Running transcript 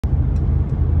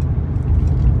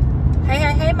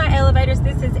Elevators.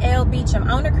 This is Elle Beacham,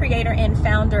 owner, creator, and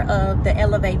founder of the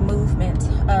Elevate Movement,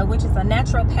 which is a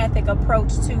naturopathic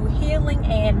approach to healing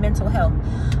and mental health.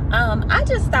 I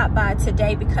just stopped by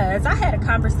today because I had a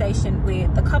conversation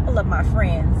with a couple of my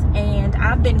friends, and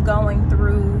I've been going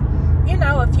through, you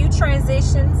know, a few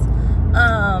transitions,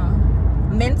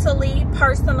 mentally,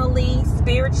 personally,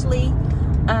 spiritually,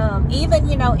 even,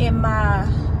 you know, in my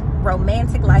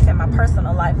romantic life and my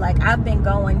personal life. Like, I've been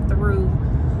going through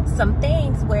some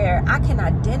things where I can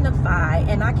identify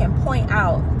and I can point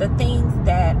out the things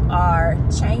that are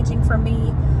changing for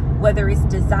me, whether it's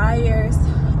desires,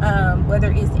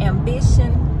 whether it's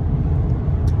ambition.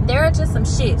 There are just some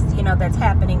shifts, you know, that's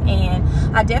happening,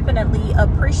 and I definitely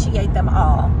appreciate them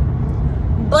all.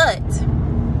 But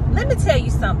let me tell you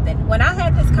something. When I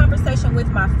had this conversation with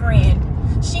my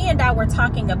friend, she and I were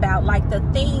talking about like the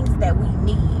things that we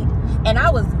need. And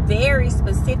I was very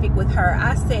specific with her.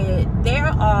 I said, there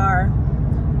are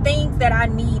things that I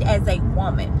need as a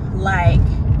woman. Like,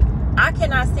 I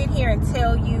cannot sit here and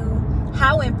tell you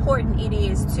how important it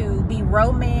is to be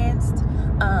romanced,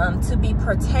 to be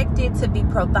protected, to be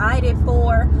provided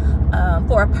for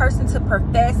a person to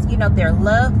profess, you know, their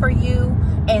love for you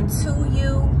and to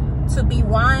you, to be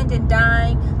wined and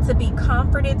dined, to be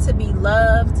comforted, to be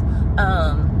loved,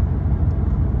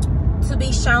 to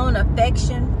be shown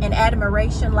affection and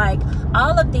admiration. Like,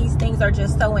 all of these things are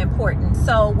just so important.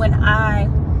 So when I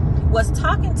was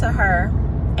talking to her,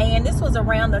 and this was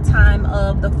around the time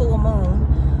of the full moon,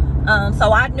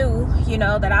 so I knew, you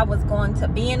know, that I was going to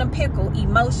be in a pickle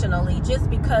emotionally just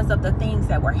because of the things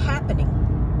that were happening.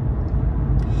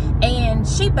 And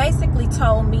she basically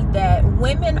told me that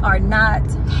women are not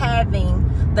having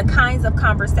the kinds of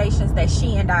conversations that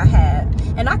she and I have.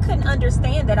 And I couldn't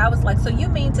understand that. I was like, so you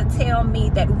mean to tell me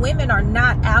that women are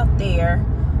not out there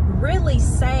really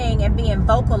saying and being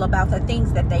vocal about the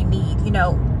things that they need? You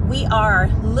know, we are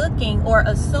looking or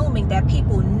assuming that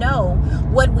people know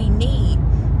what we need.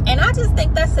 And I just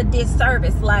think that's a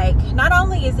disservice. Like, not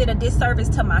only is it a disservice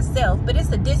to myself, but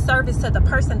it's a disservice to the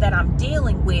person that I'm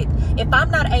dealing with if I'm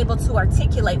not able to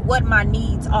articulate what my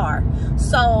needs are.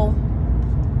 So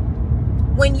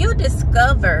when you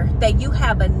discover that you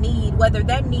have a need, whether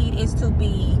that need is to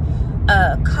be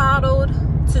coddled,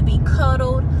 to be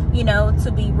cuddled, you know,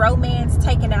 to be romanced,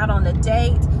 taken out on a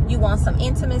date, you want some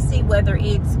intimacy, whether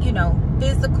it's, you know,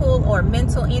 physical or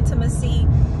mental intimacy,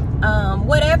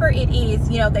 whatever it is,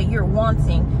 you know, that you're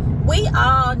wanting, we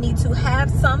all need to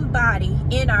have somebody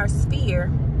in our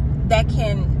sphere that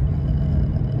can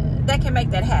make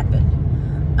that happen,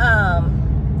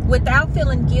 without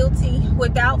feeling guilty,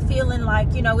 without feeling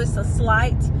like, you know, it's a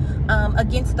slight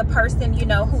against the person, you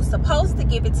know, who's supposed to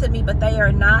give it to me, but they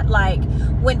are not. Like,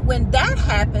 when that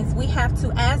happens, we have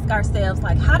to ask ourselves,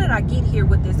 like, how did I get here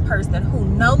with this person who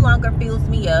no longer fills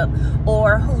me up,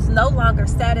 or who's no longer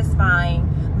satisfying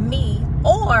me?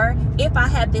 Or if I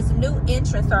have this new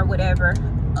interest or whatever,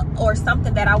 or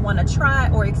something that I want to try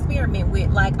or experiment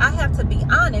with, like, I have to be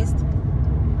honest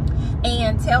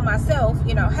and tell myself,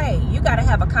 you know, hey, you got to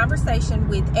have a conversation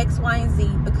with X, Y, and Z,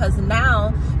 because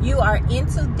now you are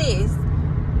into this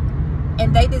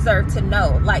and they deserve to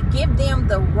know. Like, give them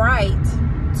the right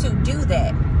to do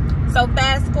that. So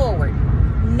fast forward.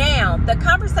 Now, the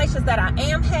conversations that I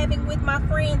am having with my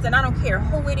friends, and I don't care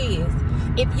who it is,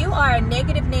 if you are a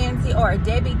negative Nancy or a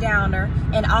Debbie Downer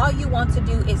and all you want to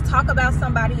do is talk about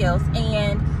somebody else,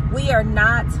 and we are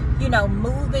not, you know,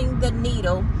 moving the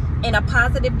needle in a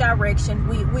positive direction,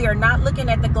 we are not looking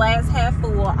at the glass half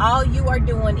full, all you are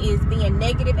doing is being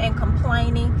negative and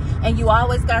complaining, and you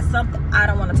always got something, I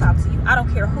don't want to talk to you. I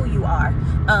don't care who you are.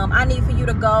 I need for you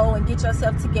to go and get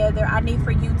yourself together. I need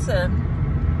for you to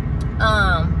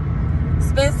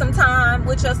spend some time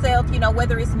with yourself, you know,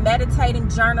 whether it's meditating,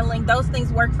 journaling. Those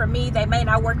things work for me. They may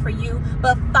not work for you,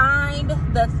 but find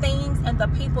the things and the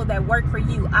people that work for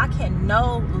you. I can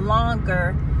no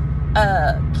longer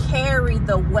carry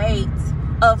the weight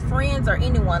of friends or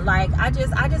anyone. Like, I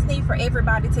just need for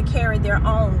everybody to carry their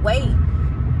own weight,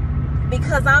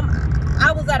 because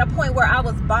I was at a point where I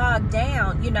was bogged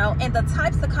down, you know, and the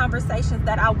types of conversations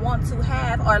that I want to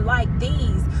have are like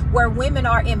these, where women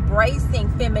are embracing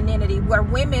femininity, where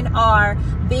women are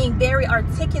being very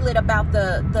articulate about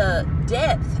the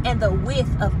depth and the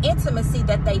width of intimacy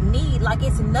that they need. Like,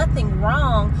 it's nothing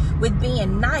wrong with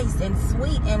being nice and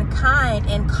sweet and kind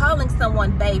and calling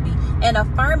someone baby and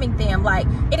affirming them. Like,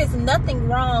 it is nothing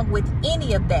wrong with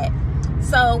any of that.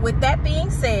 So with that being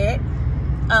said,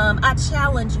 I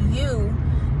challenge you,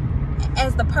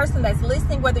 as the person that's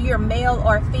listening, whether you're male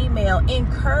or female,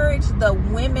 encourage the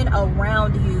women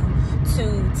around you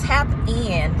to tap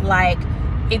in. Like,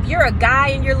 If you're a guy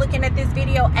and you're looking at this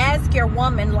video, ask your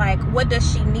woman, like, what does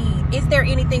she need? Is there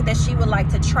anything that she would like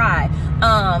to try?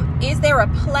 Is there a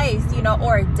place, you know,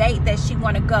 or a date that she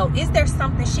want to go? Is there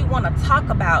something she want to talk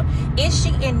about? Is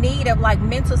she in need of like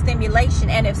mental stimulation?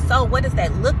 And if so, what does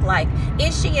that look like?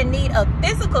 Is she in need of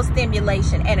physical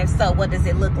stimulation? And if so, what does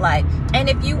it look like? And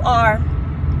if you are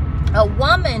a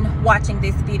woman watching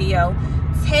this video,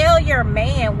 tell your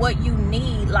man what you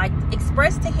need. Like,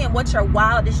 express to him what your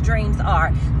wildest dreams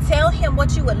are. Tell him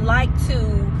what you would like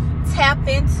to tap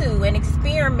into and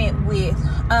experiment with.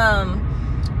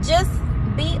 Just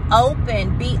be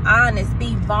open, be honest,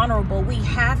 be vulnerable. We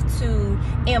have to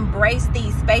embrace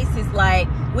these spaces. Like,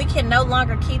 we can no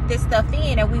longer keep this stuff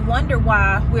in, and we wonder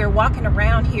why we're walking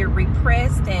around here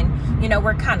repressed, and, you know,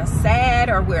 we're kind of sad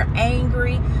or we're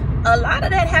angry. A lot of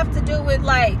that have to do with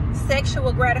like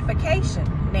sexual gratification.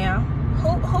 Now,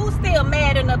 who's still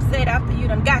mad and upset after you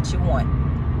done got you one?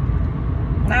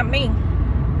 Not me.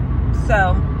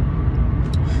 So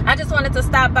I just wanted to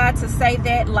stop by to say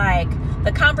that, like,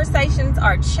 the conversations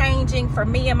are changing for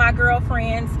me and my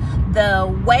girlfriends.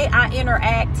 The way I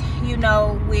interact, you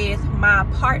know, with my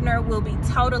partner will be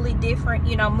totally different,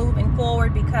 you know, moving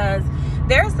forward, because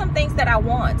there are some things that I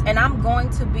want, and I'm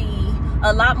going to be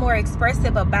a lot more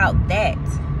expressive about that.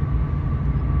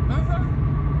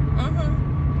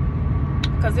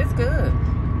 Because it's good.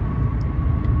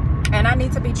 And I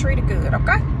need to be treated good,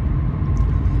 okay?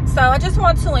 So I just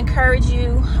want to encourage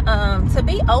you to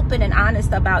be open and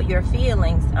honest about your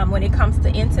feelings when it comes to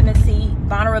intimacy,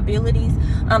 vulnerabilities,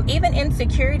 even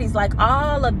insecurities. Like,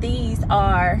 all of these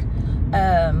are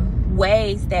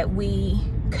ways that we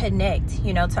connect,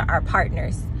 you know, to our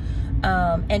partners,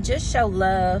 and just show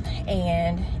love.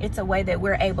 And it's a way that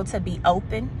we're able to be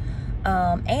open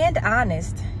and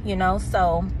honest, you know.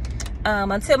 So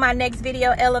until my next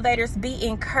video, elevators, be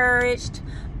encouraged.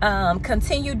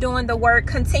 Continue doing the work,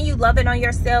 continue loving on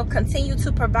yourself, continue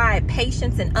to provide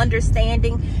patience and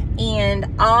understanding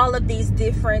in all of these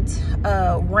different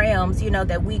realms, you know,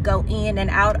 that we go in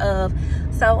and out of.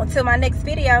 So until my next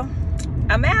video,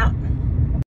 I'm out.